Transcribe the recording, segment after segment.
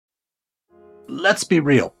Let's be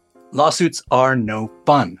real. Lawsuits are no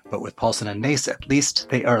fun, but with Paulson & Nace, at least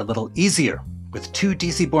they are a little easier. With two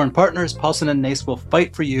DC-born partners, Paulson & Nace will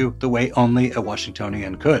fight for you the way only a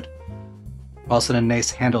Washingtonian could. Paulson &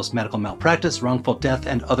 Nace handles medical malpractice, wrongful death,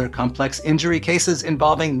 and other complex injury cases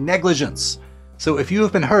involving negligence. So if you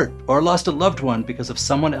have been hurt or lost a loved one because of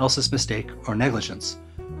someone else's mistake or negligence,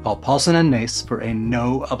 call Paulson & Nace for a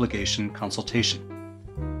no-obligation consultation.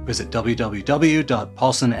 Visit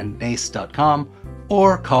www.paulsonandnace.com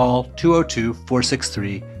or call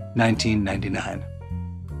 202-463-1999.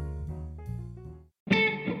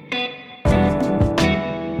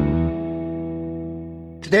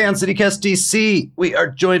 Today on CityCast DC, we are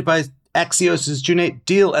joined by Axios' Junaid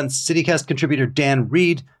Deal and CityCast contributor Dan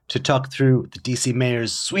Reed to talk through the DC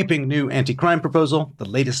mayor's sweeping new anti-crime proposal, the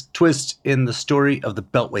latest twist in the story of the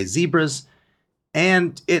Beltway zebras,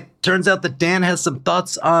 and it turns out that Dan has some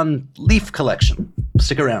thoughts on leaf collection.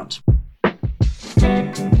 Stick around.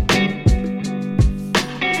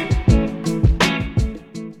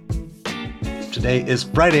 Today is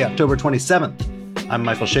Friday, October 27th. I'm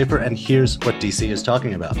Michael Schaefer, and here's what DC is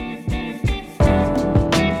talking about.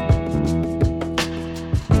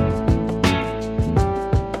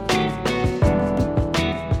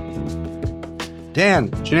 Dan,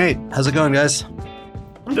 Junaid, how's it going, guys?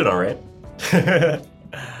 I'm doing all right. Hey,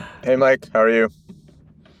 Mike. How are you?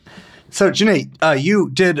 So, Junaid, you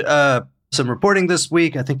did some reporting this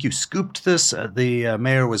week. I think you scooped this. The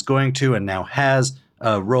mayor was going to and now has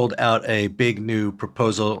rolled out a big new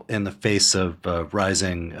proposal in the face of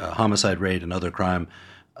rising homicide rate and other crime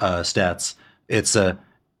stats. It's in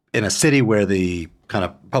a city where the kind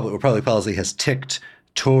of public policy has ticked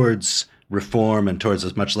towards reform and towards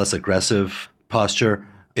a much less aggressive posture.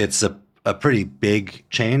 It's a pretty big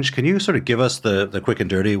change. Can you sort of give us the quick and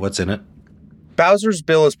dirty what's in it? Bowser's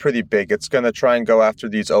bill is pretty big. It's going to try and go after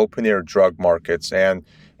these open-air drug markets. And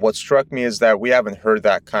what struck me is that we haven't heard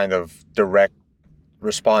that kind of direct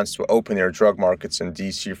response to open-air drug markets in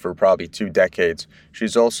D.C. for probably 2 decades.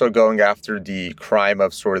 She's also going after the crime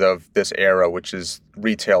of sort of this era, which is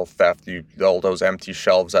retail theft, all those empty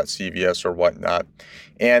shelves at CVS or whatnot.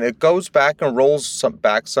 And it goes back and rolls some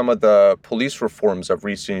of the police reforms of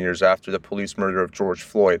recent years after the police murder of George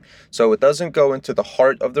Floyd. So it doesn't go into the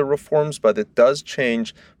heart of the reforms, but it does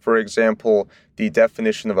change, for example, the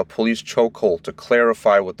definition of a police chokehold to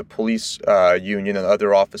clarify what the police union and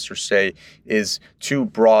other officers say is too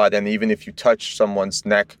broad. And even if you touch someone's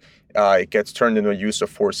neck, it gets turned into a use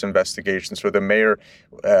of force investigation. So the mayor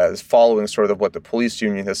is following sort of what the police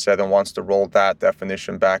union has said and wants to roll that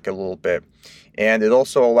definition back a little bit. And it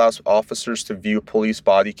also allows officers to view police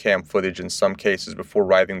body cam footage in some cases before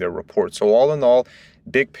writing their report. So all in all,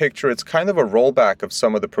 big picture, it's kind of a rollback of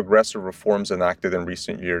some of the progressive reforms enacted in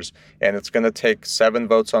recent years. And it's going to take 7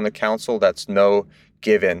 votes on the council. That's no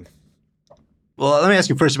given. Well, let me ask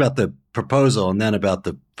you first about the proposal and then about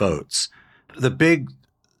the votes. The big,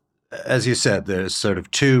 as you said, there's sort of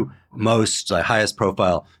 2 most highest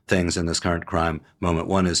profile things in this current crime moment.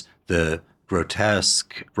 One is the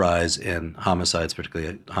grotesque rise in homicides,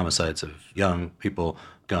 particularly homicides of young people,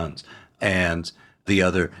 guns. And the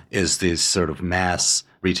other is these sort of mass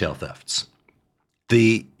retail thefts.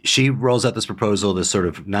 She rolls out this proposal, this sort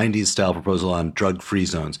of 90s style proposal on drug-free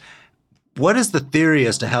zones. What is the theory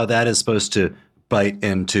as to how that is supposed to bite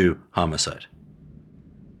into homicide?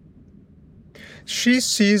 She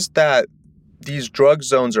sees that these drug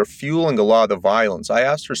zones are fueling a lot of violence. I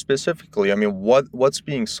asked her specifically, what's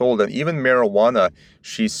being sold? And even marijuana,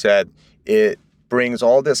 she said, it brings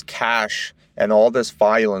all this cash and all this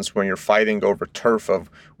violence when you're fighting over turf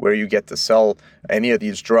of where you get to sell any of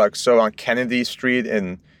these drugs. So on Kennedy Street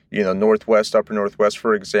in Northwest, Upper Northwest,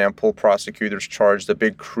 for example, prosecutors charged a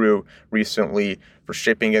big crew recently for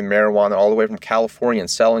shipping in marijuana all the way from California and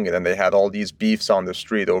selling it. And they had all these beefs on the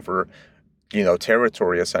street over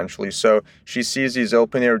territory, essentially. So she sees these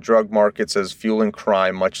open-air drug markets as fueling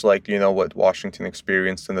crime, much like, what Washington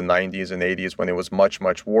experienced in the 90s and 80s when it was much,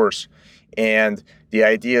 much worse. And the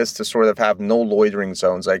idea is to sort of have no loitering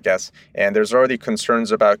zones, I guess. And there's already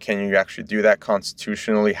concerns about, can you actually do that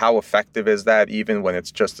constitutionally? How effective is that, even when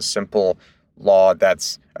it's just a simple law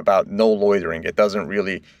that's about no loitering? It doesn't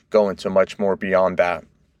really go into much more beyond that.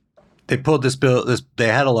 They pulled this bill, they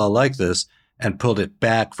had a law like this, and pulled it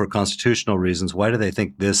back for constitutional reasons. Why do they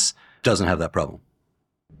think this doesn't have that problem?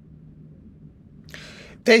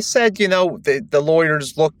 They said, the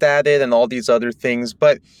lawyers looked at it and all these other things,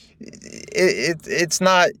 but it's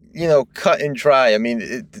not, cut and dry.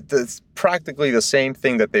 It's practically the same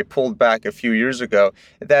thing that they pulled back a few years ago,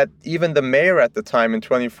 that even the mayor at the time in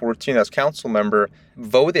 2014 as council member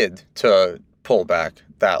voted to pull back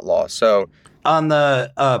that law. So On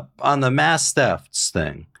the mass thefts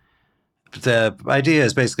thing, the idea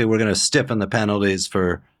is basically we're going to stiffen the penalties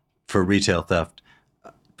for retail theft.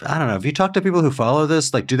 I don't know. Have you talked to people who follow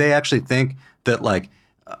this? Like, do they actually think that, like,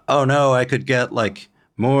 oh no, I could get like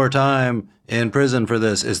more time in prison for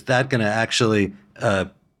this? Is that going to actually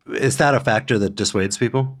is that a factor that dissuades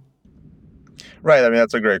people? Right. I mean,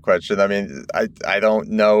 that's a great question. I mean, I don't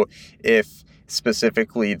know if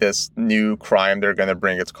specifically this new crime they're going to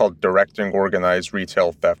bring, it's called directing organized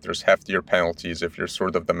retail theft. There's heftier penalties if you're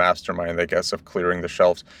sort of the mastermind, I guess, of clearing the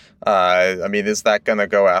shelves. I mean, is that going to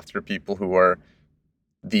go after people who are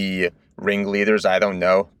the ringleaders? I don't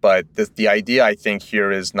know. But the idea, I think,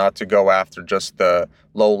 here is not to go after just the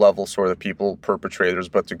low-level sort of people, perpetrators,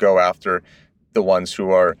 but to go after the ones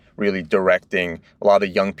who are really directing a lot of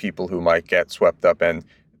young people who might get swept up and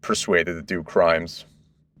persuaded to do crimes.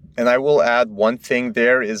 And I will add one thing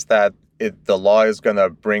there is that the law is going to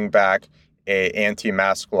bring back a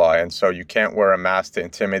anti-mask law. And so you can't wear a mask to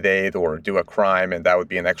intimidate or do a crime, and that would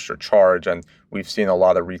be an extra charge. And we've seen a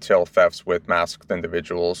lot of retail thefts with masked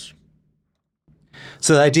individuals.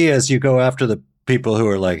 So the idea is you go after the people who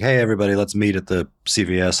are like, hey, everybody, let's meet at the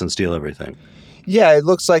CVS and steal everything. Yeah, it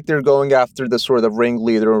looks like they're going after the sort of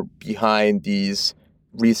ringleader behind these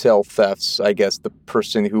retail thefts. I guess the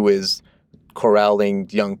person who is corralling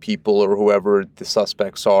young people or whoever the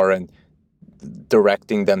suspects are and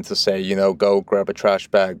directing them to say, you know, go grab a trash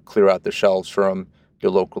bag, clear out the shelves from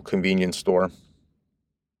your local convenience store.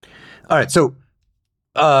 All right. So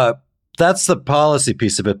that's the policy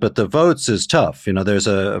piece of it. But the votes is tough. You know, there's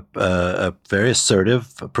a very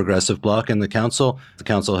assertive, progressive bloc in the council. The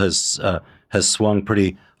council has swung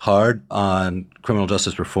pretty hard on criminal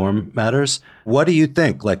justice reform matters. What do you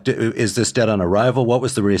think? Like, is this dead on arrival? What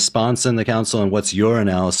was the response in the council, and what's your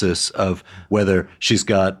analysis of whether she's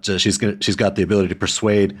got the ability to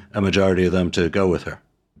persuade a majority of them to go with her?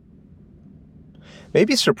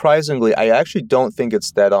 Maybe surprisingly, I actually don't think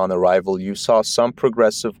it's dead on arrival. You saw some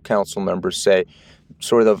progressive council members say,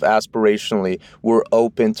 sort of aspirationally, we're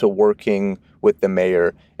open to working with the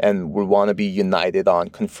mayor and we want to be united on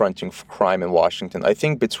confronting crime in Washington. I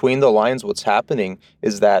think between the lines, what's happening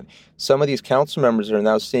is that some of these council members are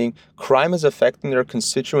now seeing crime is affecting their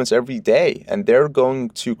constituents every day, and they're going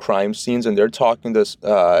to crime scenes and they're talking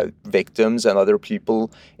to victims and other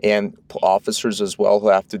people and officers as well who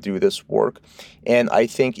have to do this work. And I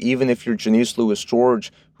think even if you're Janice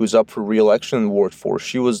Lewis-George, who's up for re-election in Ward 4,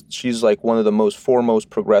 she's like one of the most foremost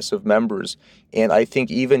progressive members. And I think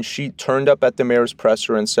even she turned up at the mayor's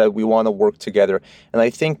presser and said, we want to work together. And I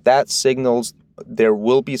think that signals there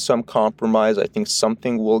will be some compromise. I think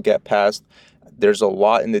something will get passed. There's a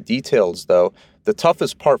lot in the details, though. The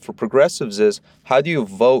toughest part for progressives is how do you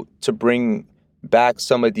vote to bring back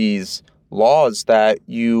some of these laws that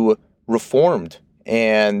you reformed,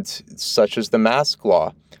 and such as the mask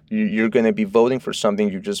law. You're going to be voting for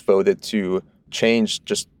something you just voted to change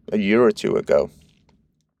just a year or two ago.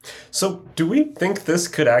 So do we think this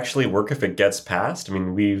could actually work if it gets passed? I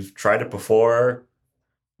mean, we've tried it before.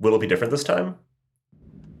 Will it be different this time?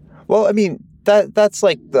 Well, I mean, that's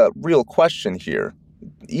like the real question here.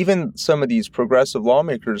 Even some of these progressive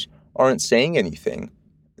lawmakers aren't saying anything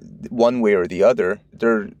one way or the other.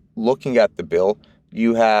 They're looking at the bill.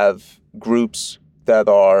 You have groups that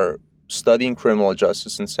are studying criminal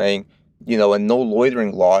justice and saying, you know, a no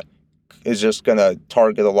loitering law is just going to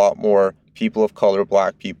target a lot more people of color,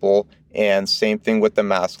 black people, and same thing with the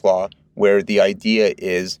mask law, where the idea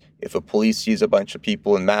is if a police sees a bunch of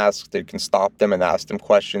people in masks, they can stop them and ask them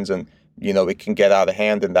questions, and, you know, it can get out of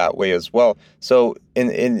hand in that way as well. So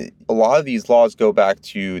in a lot of these laws go back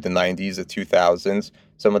to the 90s, the 2000s,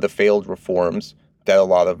 some of the failed reforms that a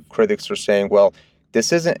lot of critics are saying, well,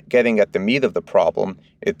 this isn't getting at the meat of the problem.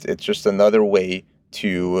 It's just another way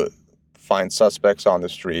to find suspects on the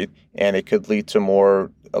street, and it could lead to more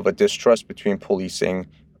of a distrust between police and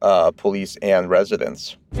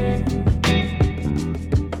residents.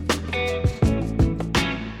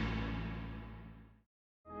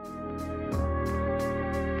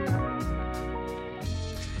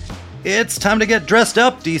 It's time to get dressed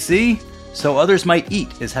up, DC. So Others Might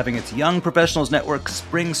Eat is having its Young Professionals Network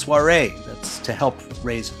Spring Soiree. That's to help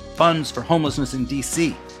raise funds for homelessness in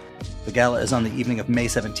DC. The gala is on the evening of May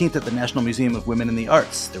 17th at the National Museum of Women in the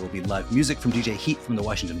Arts. There will be live music from DJ Heat from the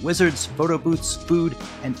Washington Wizards, photo booths, food,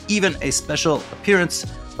 and even a special appearance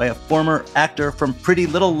by a former actor from Pretty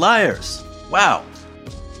Little Liars. Wow!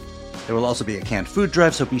 There will also be a canned food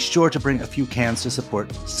drive, so be sure to bring a few cans to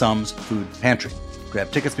support Sum's Food Pantry.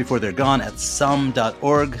 Grab tickets before they're gone at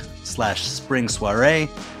sum.org/spring soiree.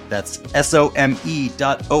 That's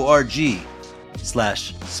SOME.org.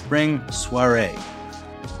 facebook.com/spring soiree.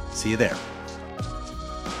 See you there.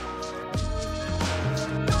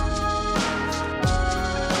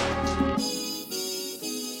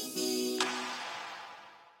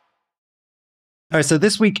 All right, so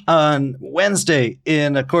this week on Wednesday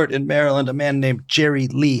in a court in Maryland, a man named Jerry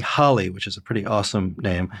Lee Holly, which is a pretty awesome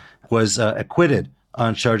name, was acquitted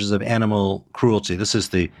on charges of animal cruelty. This is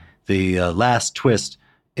the last twist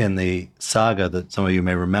in the saga that some of you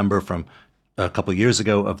may remember from a couple of years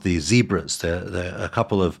ago of the zebras. A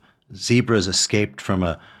couple of zebras escaped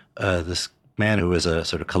from this man who was a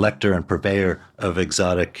sort of collector and purveyor of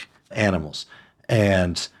exotic animals.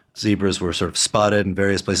 And zebras were sort of spotted in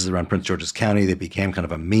various places around Prince George's County. They became kind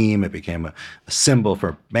of a meme. It became a symbol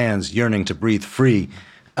for man's yearning to breathe free.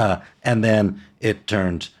 And then it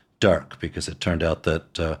turned dark because it turned out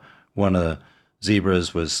that one of the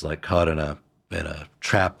zebras was like caught in a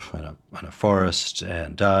trap in a forest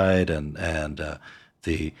and died. And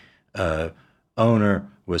the owner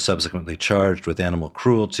was subsequently charged with animal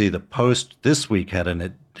cruelty. The Post this week had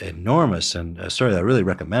an enormous and a story that I really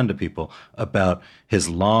recommend to people about his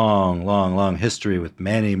long history with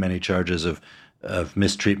many charges of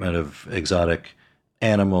mistreatment of exotic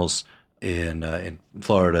animals in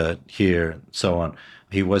Florida, here, and so on.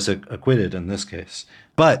 He was acquitted in this case.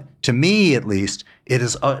 But to me, at least, it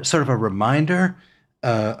is sort of a reminder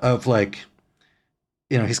of like,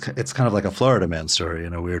 it's kind of like a Florida man story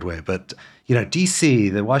in a weird way. But, D.C.,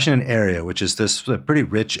 the Washington area, which is this pretty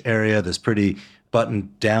rich area, this pretty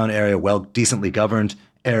buttoned down area, decently governed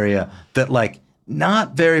area, that like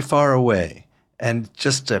not very far away and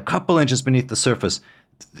just a couple inches beneath the surface,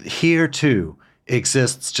 here too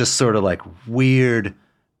exists just sort of like weird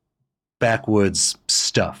backwoods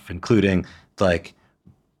stuff, including like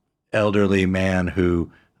elderly man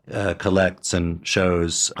who collects and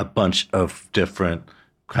shows a bunch of different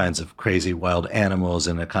kinds of crazy wild animals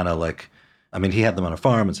in a kind of like, he had them on a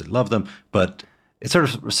farm and said love them, but it sort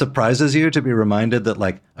of surprises you to be reminded that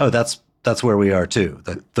like, oh, that's where we are too.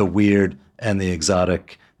 That the weird and the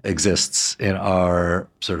exotic exists in our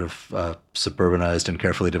sort of suburbanized and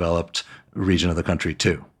carefully developed region of the country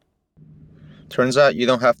too. Turns out you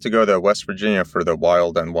don't have to go to West Virginia for the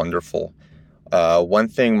wild and wonderful. One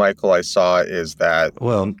thing, Michael, I saw is that...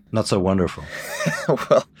 Well, not so wonderful.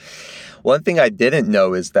 Well, one thing I didn't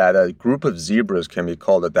know is that a group of zebras can be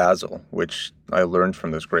called a dazzle, which I learned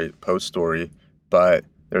from this great Post story. But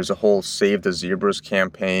there's a whole Save the Zebras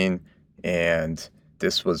campaign, and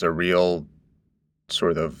this was a real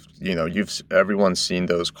sort of, everyone's seen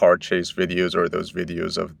those car chase videos or those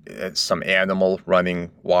videos of some animal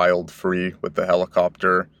running wild free with the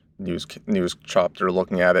helicopter, news chopper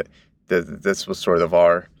looking at it. This was sort of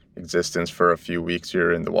our existence for a few weeks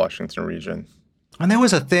here in the Washington region. And there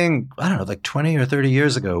was a thing, I don't know, like 20 or 30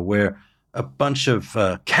 years ago where a bunch of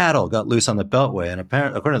cattle got loose on the Beltway. And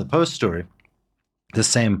apparently, according to the Post story, the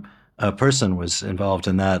same person was involved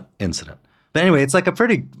in that incident. But anyway, it's like a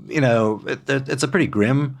pretty, it's a pretty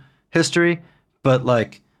grim history, but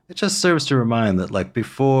like it just serves to remind that like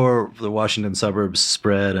before the Washington suburbs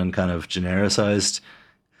spread and kind of genericized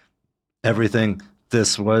everything,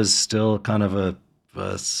 this was still kind of a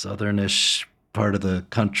southernish part of the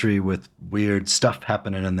country with weird stuff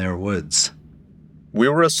happening in their woods. We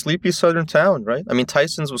were a sleepy southern town, right?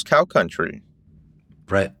 Tyson's was cow country.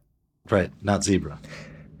 Right. Not zebra.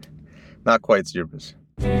 Not quite zebras.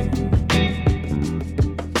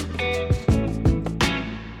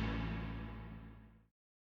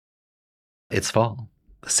 It's fall.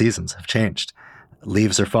 The seasons have changed.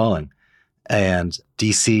 Leaves are falling. And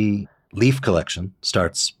DC leaf collection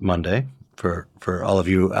starts Monday for all of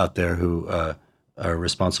you out there who are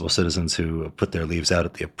responsible citizens who put their leaves out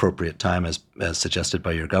at the appropriate time as suggested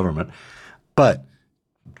by your government. But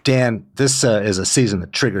Dan, this is a season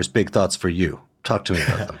that triggers big thoughts for you. Talk to me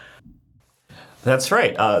about them. That's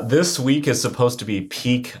right. This week is supposed to be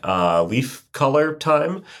peak leaf color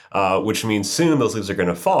time, which means soon those leaves are going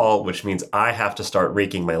to fall, which means I have to start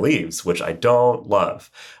raking my leaves, which I don't love.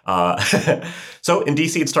 So in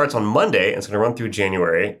DC, it starts on Monday, and it's going to run through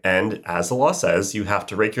January. And as the law says, you have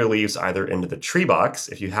to rake your leaves either into the tree box,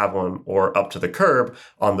 if you have one, or up to the curb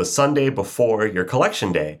on the Sunday before your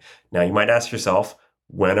collection day. Now, you might ask yourself,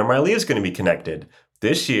 when are my leaves going to be connected?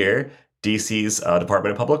 This year, DC's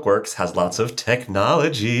Department of Public Works has lots of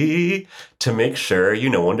technology to make sure you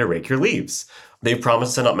know when to rake your leaves. They've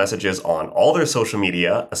promised to send out messages on all their social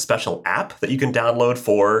media, a special app that you can download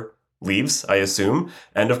for leaves, I assume,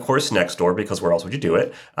 and of course Nextdoor, because where else would you do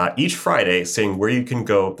it, each Friday saying where you can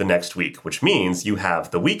go the next week, which means you have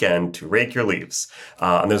the weekend to rake your leaves.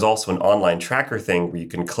 And there's also an online tracker thing where you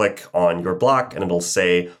can click on your block and it'll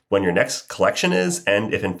say when your next collection is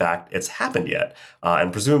and if in fact it's happened yet.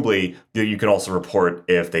 And presumably you can also report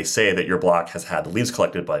if they say that your block has had the leaves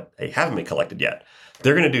collected but they haven't been collected yet.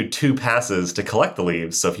 They're going to do 2 passes to collect the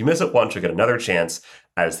leaves, so if you miss it once, you'll get another chance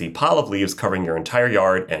as the pile of leaves covering your entire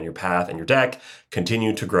yard and your path and your deck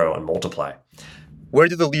continue to grow and multiply. Where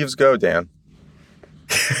do the leaves go, Dan?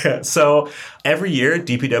 So every year,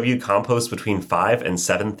 DPW composts between 5,000 and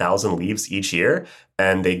 7,000 leaves each year,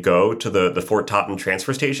 and they go to the Fort Totten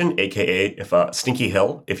transfer station, aka Stinky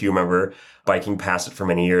Hill, if you remember biking past it for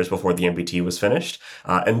many years before the MBT was finished.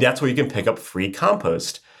 And that's where you can pick up free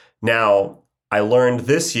compost. Now, I learned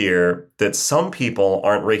this year that some people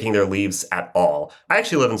aren't raking their leaves at all. I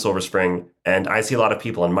actually live in Silver Spring, and I see a lot of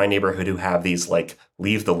people in my neighborhood who have these like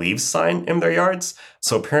leave the leaves sign in their yards.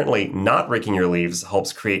 So apparently not raking your leaves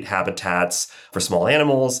helps create habitats for small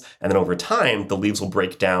animals, and then over time, the leaves will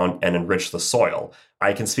break down and enrich the soil.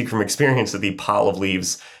 I can speak from experience that the pile of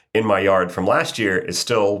leaves in my yard from last year is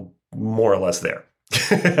still more or less there.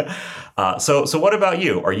 So what about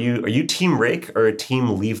you? Are you team rake or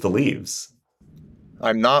team leave the leaves?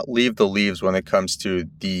 I'm not leave the leaves when it comes to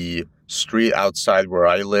the street outside where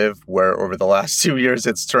I live, where over the last 2 years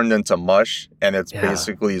it's turned into mush and it's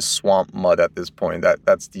basically swamp mud at this point.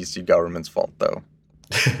 That's DC government's fault, though.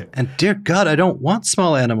 And dear God, I don't want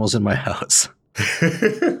small animals in my house.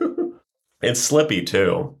 It's slippy,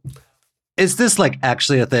 too. Is this like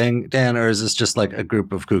actually a thing, Dan, or is this just like a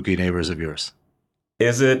group of kooky neighbors of yours?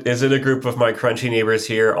 Is it a group of my crunchy neighbors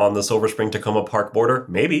here on the Silver Spring Tacoma Park border?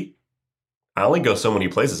 Maybe. I only go so many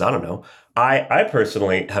places. I don't know. I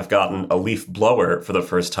personally have gotten a leaf blower for the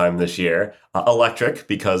first time this year. Electric,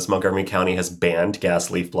 because Montgomery County has banned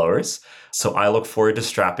gas leaf blowers. So I look forward to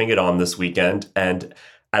strapping it on this weekend and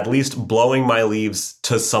at least blowing my leaves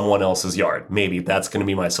to someone else's yard. Maybe that's going to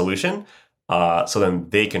be my solution. So then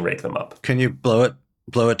they can rake them up. Can you blow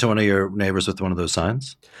it to one of your neighbors with one of those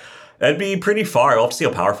signs? That'd be pretty far. I'll have to see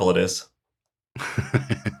how powerful it is.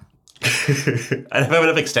 I have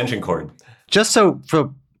enough extension cord. Just I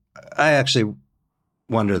actually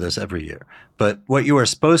wonder this every year, but what you are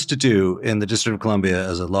supposed to do in the District of Columbia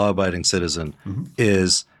as a law-abiding citizen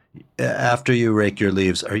is after you rake your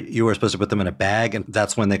leaves, you are supposed to put them in a bag and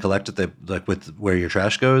that's when they collect it, like with where your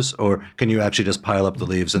trash goes, or can you actually just pile up the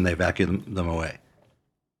leaves and they vacuum them away?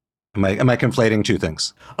 Am I conflating two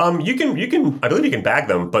things? You can, I believe you can bag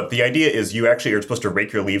them, but the idea is you actually are supposed to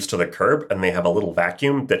rake your leaves to the curb and they have a little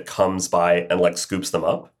vacuum that comes by and like scoops them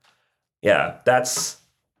up. Yeah,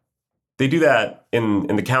 they do that in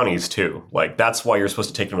the counties too. Like that's why you're supposed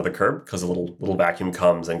to take them to the curb because a little vacuum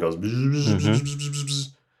comes and goes.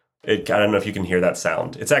 I don't know if you can hear that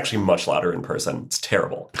sound. It's actually much louder in person. It's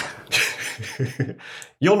terrible.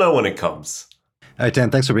 You'll know when it comes. All right,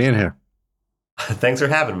 Dan, thanks for being here. Thanks for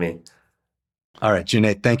having me. All right,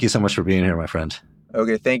 Junaid, thank you so much for being here, my friend.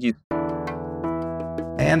 Okay, thank you.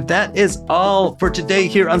 And that is all for today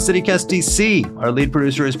here on CityCast DC. Our lead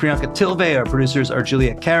producer is Priyanka Tilve. Our producers are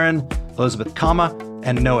Julia Karen, Elizabeth Kama,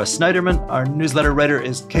 and Noah Snyderman. Our newsletter writer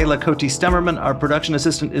is Kayla Cote-Stemmerman. Our production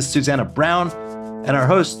assistant is Susanna Brown. And our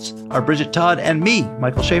hosts are Bridget Todd and me,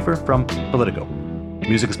 Michael Schaefer from Politico.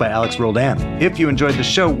 Music is by Alex Roldan. If you enjoyed the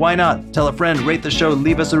show, why not tell a friend, rate the show,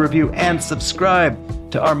 leave us a review, and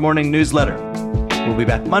subscribe to our morning newsletter. We'll be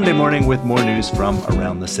back Monday morning with more news from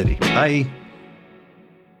around the city. Bye.